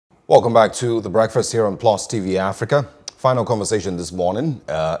Welcome back to The Breakfast here on Plus TV Africa. Final conversation this morning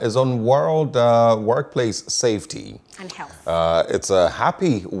is on World Workplace Safety and Health. It's a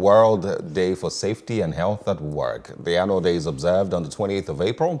happy World Day for Safety and Health at Work. The annual day is observed on the 28th of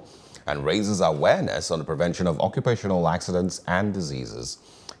April and raises awareness on the prevention of occupational accidents and diseases.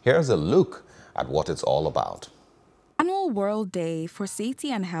 Here's a look at what it's all about. Annual World Day for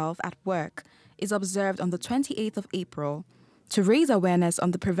Safety and Health at Work is observed on the 28th of April to raise awareness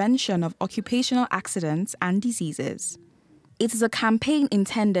on the prevention of occupational accidents and diseases. It is a campaign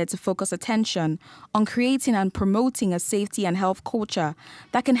intended to focus attention on creating and promoting a safety and health culture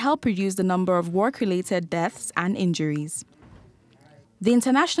that can help reduce the number of work-related deaths and injuries. The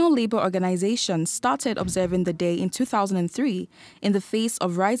International Labour Organization started observing the day in 2003 in the face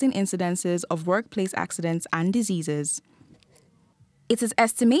of rising incidences of workplace accidents and diseases. It is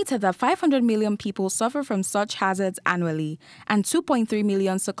estimated that 500 million people suffer from such hazards annually, and 2.3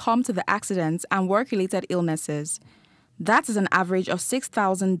 million succumb to the accidents and work-related illnesses. That is an average of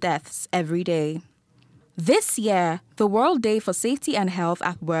 6,000 deaths every day. This year, the World Day for Safety and Health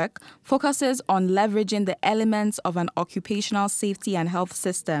at Work focuses on leveraging the elements of an occupational safety and health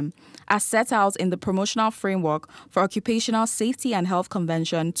system, as set out in the Promotional Framework for Occupational Safety and Health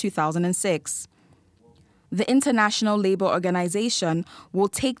Convention 2006. The International Labour Organization will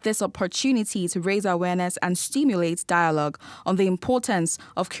take this opportunity to raise awareness and stimulate dialogue on the importance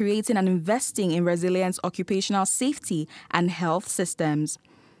of creating and investing in resilient occupational safety and health systems.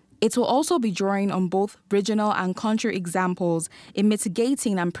 It will also be drawing on both regional and country examples in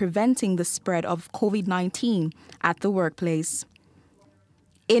mitigating and preventing the spread of COVID-19 at the workplace.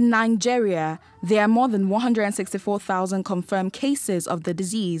 In Nigeria, there are more than 164,000 confirmed cases of the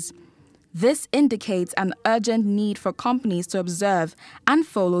disease. This indicates an urgent need for companies to observe and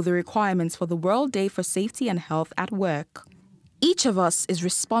follow the requirements for the World Day for Safety and Health at Work. Each of us is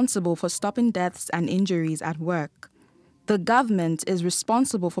responsible for stopping deaths and injuries at work. The government is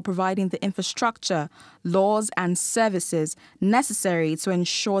responsible for providing the infrastructure, laws, and services necessary to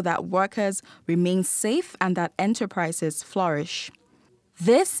ensure that workers remain safe and that enterprises flourish.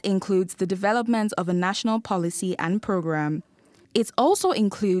 This includes the development of a national policy and program. It also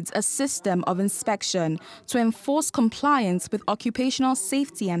includes a system of inspection to enforce compliance with occupational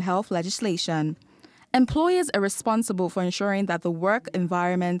safety and health legislation. Employers are responsible for ensuring that the work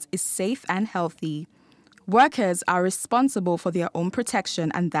environment is safe and healthy. Workers are responsible for their own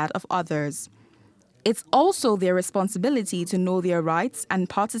protection and that of others. It's also their responsibility to know their rights and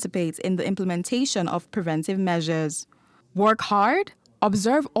participate in the implementation of preventive measures. Work hard,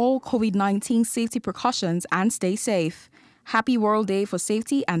 observe all COVID-19 safety precautions, and stay safe. Happy World Day for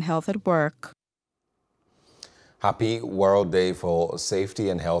Safety and Health at Work. Happy World Day for Safety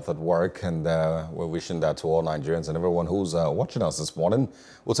and Health at Work, and we're wishing that to all Nigerians and everyone who's watching us this morning.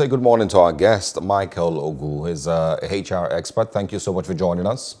 We'll say good morning to our guest, Micheal Ogu, who's a HR expert. Thank you so much for joining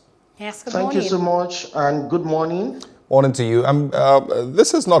us. Yes, good morning. Thank you so much, and good morning. Morning to you.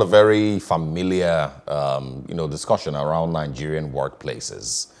 This is not a very familiar, discussion around Nigerian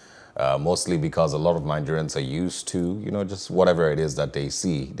workplaces. Mostly because a lot of Nigerians are used to, just whatever it is that they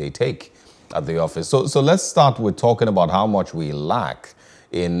see, they take at the office. So let's start with talking about how much we lack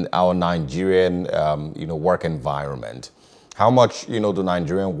in our Nigerian, work environment. How much, do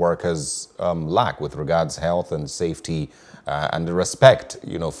Nigerian workers lack with regards to health and safety and the respect,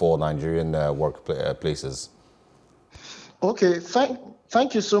 for Nigerian workplaces? Okay,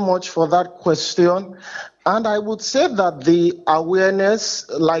 Thank you so much for that question. And I would say that the awareness,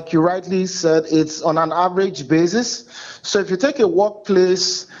 like you rightly said, it's on an average basis. So if you take a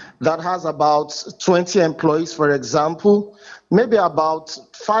workplace that has about 20 employees, for example, maybe about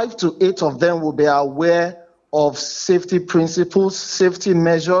 5 to 8 of them will be aware of safety principles, safety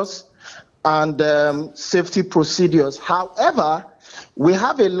measures, and safety procedures. However, we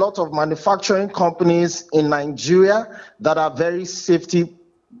have a lot of manufacturing companies in Nigeria that are very safety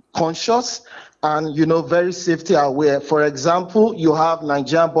conscious and, very safety aware. For example, you have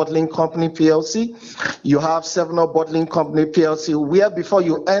Nigerian Bottling Company PLC, you have 7-Up Bottling Company PLC, where before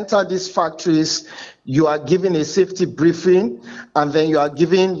you enter these factories, you are given a safety briefing, and then you are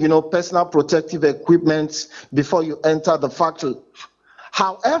given, personal protective equipment before you enter the factory.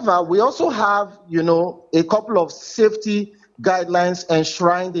 However, we also have, a couple of safety guidelines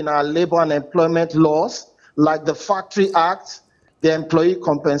enshrined in our labor and employment laws, like the Factory Act, the Employee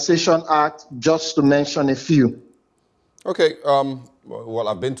Compensation Act, just to mention a few. Okay. Well,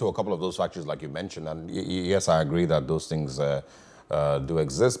 I've been to a couple of those factories, like you mentioned, and yes, I agree that those things do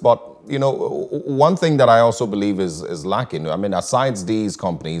exist. But, one thing that I also believe is lacking, aside these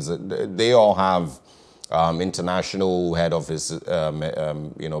companies, they all have international head office,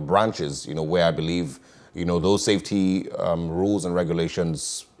 branches, where I believe, those safety rules and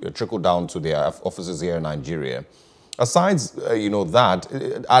regulations trickle down to their offices here in Nigeria. Aside,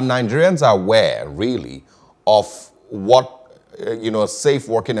 that, are Nigerians aware, really, of what, a safe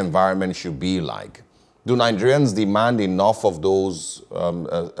working environment should be like? Do Nigerians demand enough of those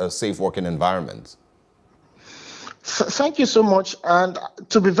safe working environments? Thank you so much. And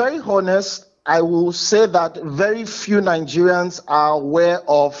to be very honest, I will say that very few Nigerians are aware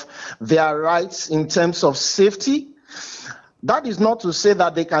of their rights in terms of safety. That is not to say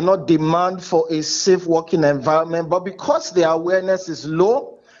that they cannot demand for a safe working environment, but because their awareness is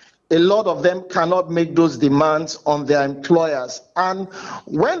low, a lot of them cannot make those demands on their employers. And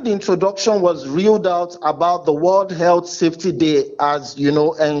when the introduction was reeled out about the World Health Safety Day, as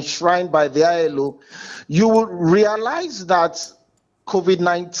enshrined by the ILO, you will realize that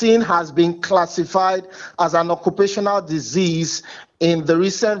COVID-19 has been classified as an occupational disease in the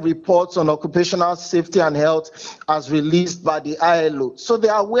recent reports on occupational safety and health as released by the ILO. So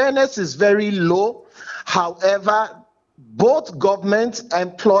the awareness is very low. However, both government,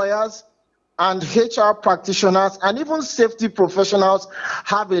 employers, and HR practitioners, and even safety professionals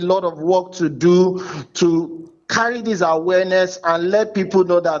have a lot of work to do to carry this awareness and let people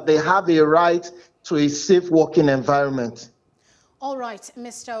know that they have a right to a safe working environment. All right,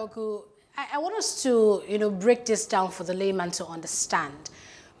 Mr. Ogu, I want us to, break this down for the layman to understand.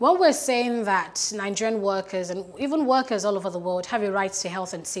 When we're saying that Nigerian workers and even workers all over the world have a right to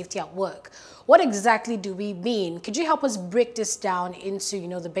health and safety at work, what exactly do we mean? Could you help us break this down into,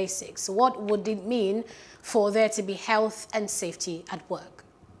 the basics? What would it mean for there to be health and safety at work?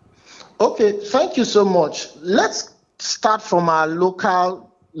 Okay, thank you so much. Let's start from our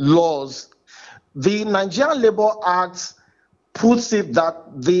local laws. The Nigerian Labour Act puts it that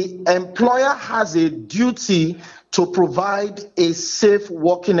the employer has a duty to provide a safe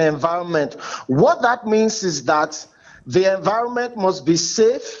working environment. What that means is that the environment must be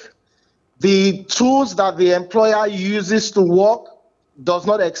safe. The tools that the employer uses to work does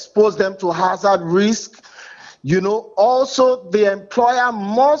not expose them to hazard risk. Also the employer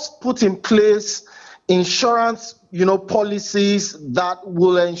must put in place insurance, policies that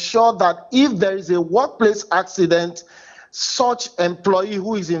will ensure that if there is a workplace accident, such employee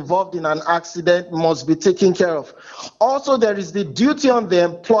who is involved in an accident must be taken care of. Also, there is the duty on the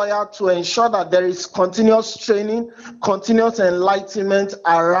employer to ensure that there is continuous training, continuous enlightenment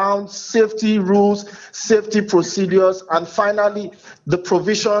around safety rules, safety procedures, and finally, the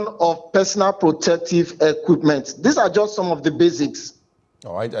provision of personal protective equipment. These are just some of the basics.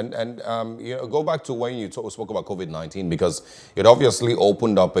 All right, and go back to when you spoke about COVID-19, because it obviously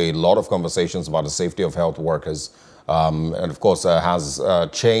opened up a lot of conversations about the safety of health workers. And of course, has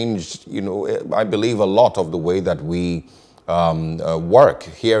changed, I believe, a lot of the way that we work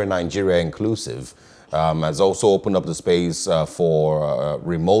here in Nigeria inclusive. Has also opened up the space for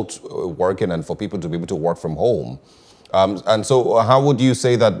remote working and for people to be able to work from home. And so how would you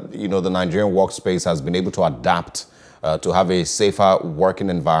say that, the Nigerian workspace has been able to adapt to have a safer working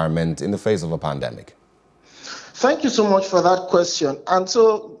environment in the face of a pandemic? Thank you so much for that question. And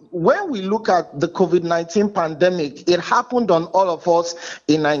so when we look at the COVID-19 pandemic, it happened on all of us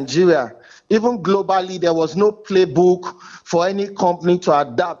in Nigeria. Even globally, there was no playbook for any company to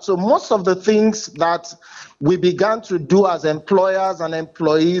adapt. So most of the things that we began to do as employers and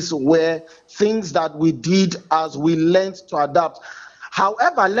employees were things that we did as we learned to adapt.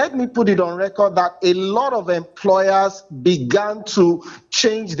 However, let me put it on record that a lot of employers began to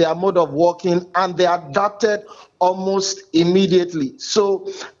change their mode of working and they adapted almost immediately.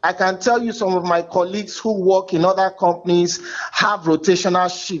 So I can tell you some of my colleagues who work in other companies have rotational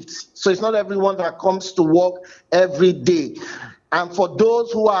shifts. So it's not everyone that comes to work every day. And for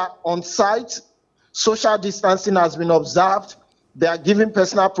those who are on site, social distancing has been observed. They are given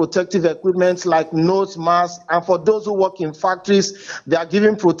personal protective equipment like nose masks. And for those who work in factories, they are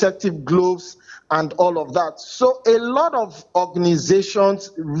given protective gloves and all of that. So a lot of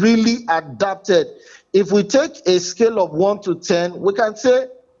organizations really adapted. If we take a scale of 1 to 10, we can say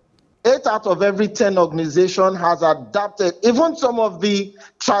 8 out of every 10 organizations has adapted. Even some of the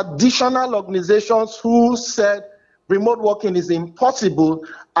traditional organizations who said remote working is impossible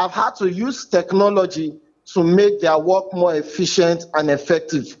have had to use technology to make their work more efficient and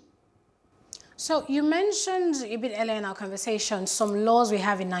effective. So you mentioned a bit earlier in our conversation some laws we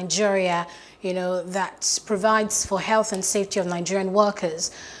have in Nigeria, that provides for health and safety of Nigerian workers.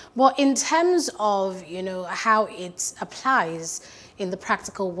 But in terms of, how it applies in the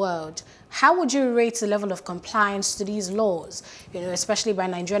practical world, how would you rate the level of compliance to these laws, especially by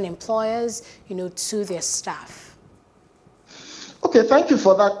Nigerian employers, to their staff? Okay, thank you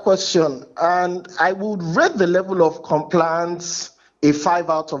for that question. And I would rate the level of compliance a 5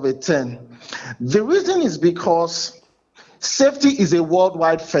 out of 10. The reason is because safety is a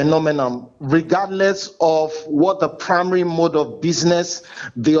worldwide phenomenon, regardless of what the primary mode of business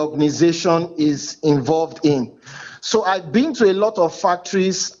the organization is involved in. So I've been to a lot of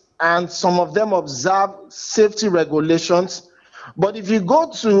factories, and some of them observe safety regulations. But if you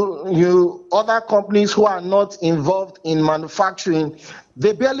go to other companies who are not involved in manufacturing,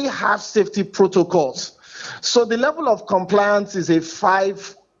 they barely have safety protocols. So the level of compliance is a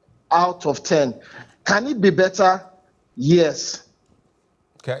 5 out of 10. Can it be better? Yes.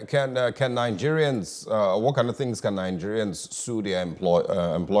 Can Nigerians, what kind of things can Nigerians sue their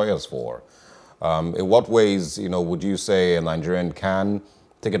employers for? In what ways, would you say a Nigerian can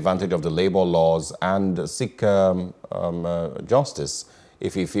take advantage of the labor laws and seek justice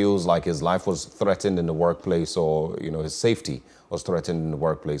if he feels like his life was threatened in the workplace, or his safety was threatened in the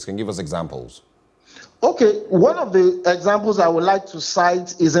workplace? Can you give us examples? Okay, one of the examples I would like to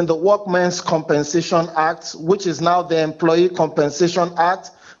cite is in the Workmen's Compensation Act, which is now the Employee Compensation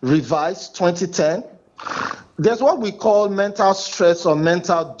Act, revised 2010. There's what we call mental stress or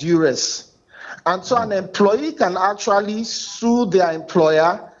mental duress. And so an employee can actually sue their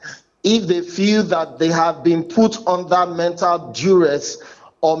employer if they feel that they have been put under mental duress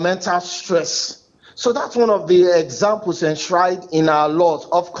or mental stress. So that's one of the examples enshrined in our laws.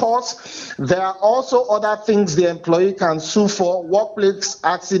 Of course, there are also other things the employee can sue for: workplace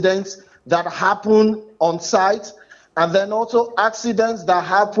accidents that happen on site, and then also accidents that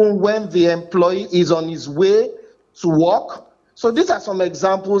happen when the employee is on his way to work. So these are some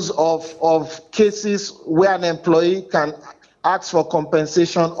examples of cases where an employee can ask for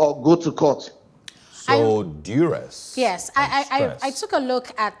compensation or go to court. So duress. Yes, I took a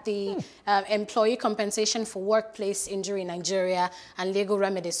look at the employee compensation for workplace injury in Nigeria and legal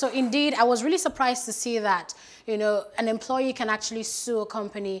remedies. So indeed, I was really surprised to see that, an employee can actually sue a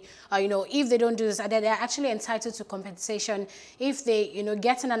company, if they don't do this, they're actually entitled to compensation if they,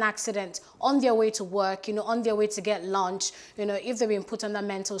 get in an accident on their way to work, on their way to get lunch, if they've been put under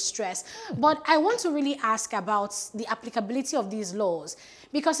mental stress. But I want to really ask about the applicability of these laws,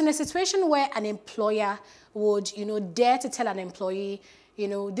 because in a situation where an employer would, dare to tell an employee,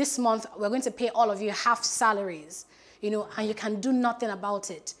 this month we're going to pay all of you half salaries, and you can do nothing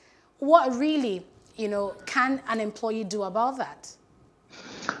about it, what really, can an employee do about that?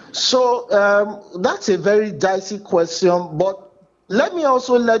 So that's a very dicey question, but let me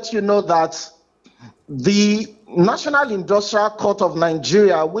also let you know that the National Industrial Court of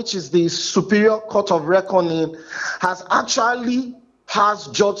Nigeria, which is the Superior Court of Reckoning, has actually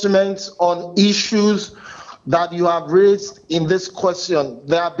passed judgments on issues that you have raised in this question.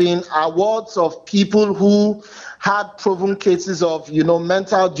 There have been awards of people who had proven cases of,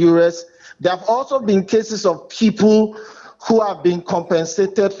 mental duress. There have also been cases of people who have been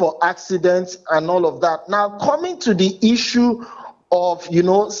compensated for accidents and all of that. Now, coming to the issue of,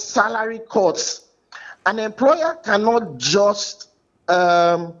 salary cuts, an employer cannot just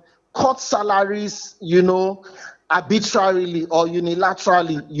cut salaries, arbitrarily or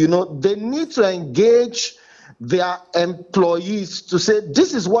unilaterally. They need to engage their employees to say,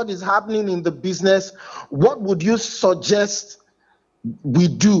 this is what is happening in the business. What would you suggest we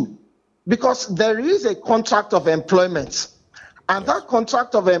do? Because there is a contract of employment, and that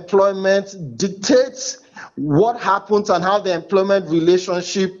contract of employment dictates what happens and how the employment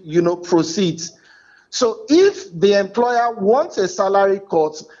relationship, proceeds. So if the employer wants a salary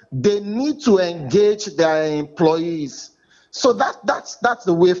cut, they need to engage their employees. So that's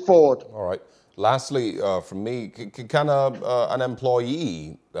the way forward. All right. Lastly, from me, can an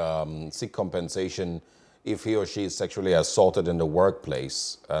employee seek compensation if he or she is sexually assaulted in the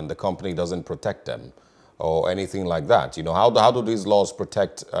workplace and the company doesn't protect them or anything like that? How do these laws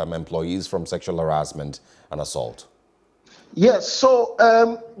protect employees from sexual harassment and assault? Yes, so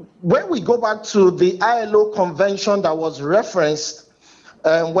when we go back to the ILO convention that was referenced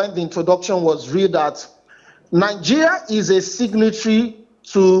when the introduction was read at, Nigeria is a signatory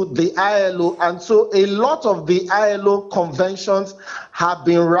to the ILO, and so a lot of the ILO conventions have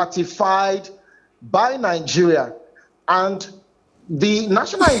been ratified by Nigeria. And the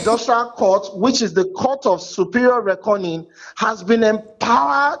National Industrial Court, which is the court of superior reckoning, has been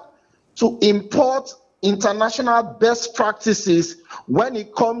empowered to import international best practices when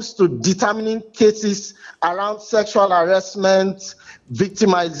it comes to determining cases around sexual harassment,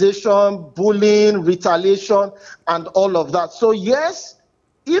 victimization, bullying, retaliation, and all of that. So yes,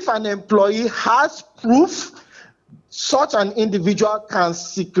 if an employee has proof, such an individual can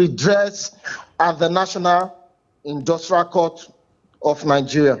seek redress at the National Industrial Court of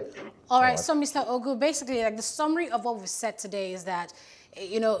Nigeria. All right, so Mr. Ogu, basically, like the summary of what we've said today is that,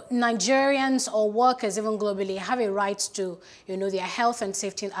 you know, Nigerians or workers, even globally, have a right to, you know, their health and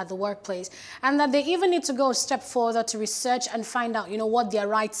safety at the workplace, and that they even need to go a step further to research and find out, you know, what their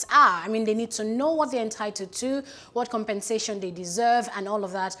rights are. I mean, they need to know what they're entitled to, what compensation they deserve, and all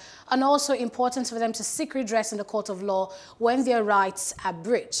of that, and also important for them to seek redress in the court of law when their rights are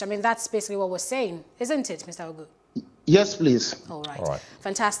breached. I mean, that's basically what we're saying, isn't it, Mr. Ogu? Yes, please. All right.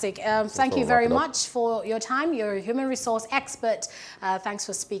 Fantastic. Thank you very much for your time. You're a human resource expert. Thanks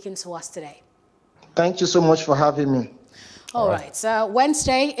for speaking to us today. Thank you so much for having me. All right. So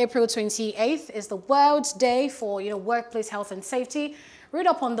Wednesday, April 28th is the World Day for, you know, workplace health and safety. Read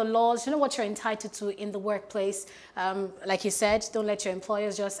up on the laws, you know what you're entitled to in the workplace. Like you said, don't let your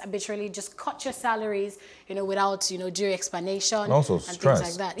employers just arbitrarily just cut your salaries, you know, without, you know, due explanation. And also stress.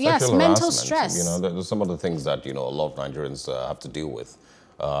 Things like that. Yes, mental stress. You know, there's some of the things that, you know, a lot of Nigerians have to deal with.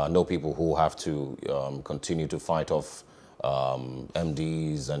 I know people who have to continue to fight off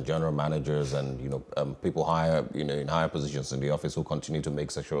MDs and general managers and, you know, people higher, you know, in higher positions in the office who continue to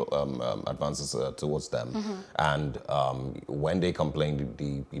make sexual advances towards them. And when they complain,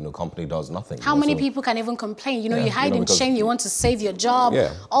 the you know, company does nothing. How many people can even complain? You know, you hide in shame, you want to save your job,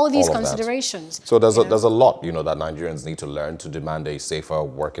 all these considerations. So there's a lot, you know, that Nigerians need to learn to demand a safer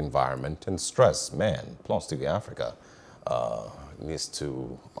work environment, and stress, man, Plus TV Africa needs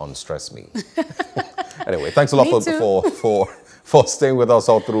to unstress me. Anyway, thanks a lot for staying with us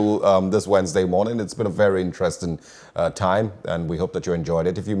all through this Wednesday morning. It's been a very interesting time, and we hope that you enjoyed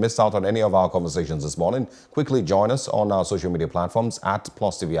it. If you missed out on any of our conversations this morning, quickly join us on our social media platforms at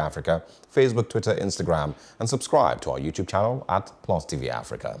Plus TV Africa, Facebook, Twitter, Instagram, and subscribe to our YouTube channel at Plus TV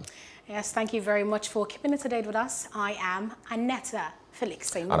Africa. Yes, thank you very much for keeping it to date with us. I am Anetta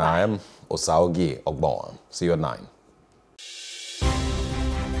Felix. And I am Micheal Ogu. See you at 9.